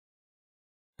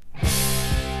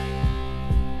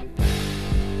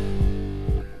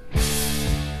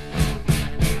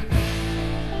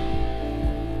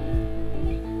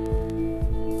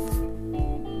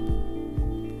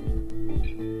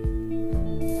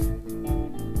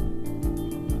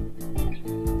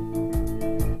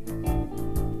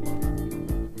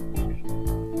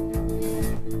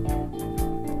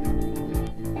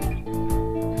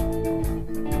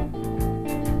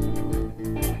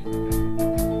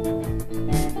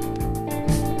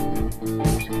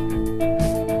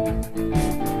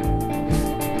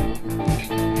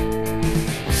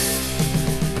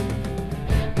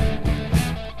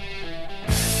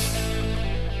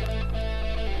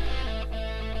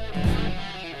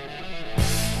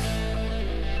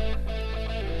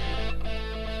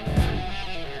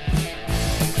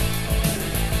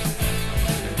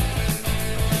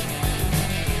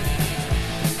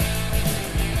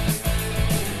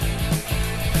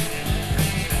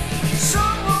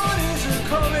Someone is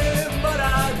coming, but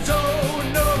I don't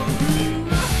know who.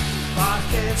 I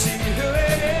can't see who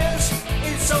it is,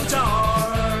 it's so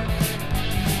dark.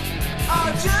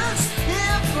 I just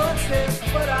hear footsteps,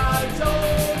 but I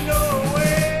don't know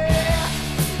where.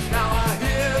 Now I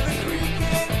hear the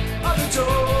creaking of the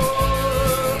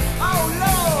door. Oh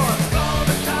Lord, all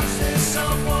the cops, there's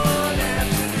someone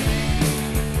after me.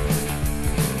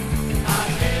 I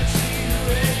can't see who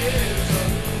it is or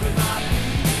who it might be.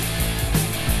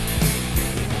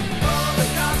 All the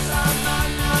cops, I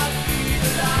might not be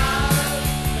alive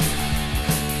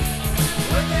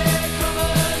when they come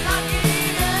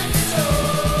knocking at the door.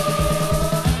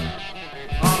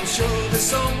 I'm sure there's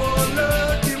someone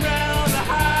lurking round the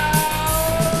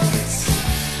house.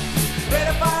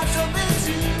 Better find something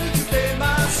to pay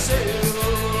myself.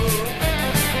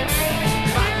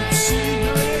 If I could see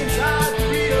her eyes, I'd be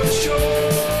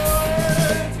reassured.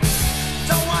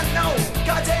 Don't want no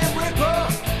goddamn ripper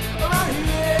around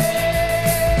here.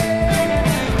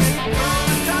 All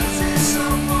the time there's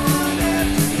someone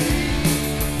after me.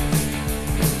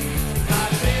 I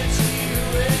can't see who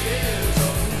it is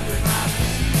or who it might be.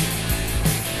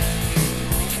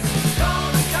 All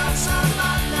the cops, I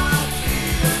might not be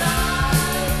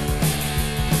alive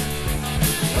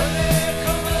when they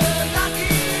come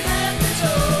knocking at the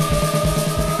door.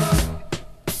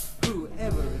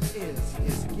 Whoever it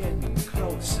is getting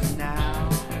closer now.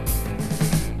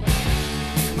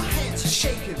 My hands are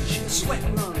shaking, sweat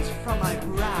runs from my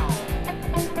brow.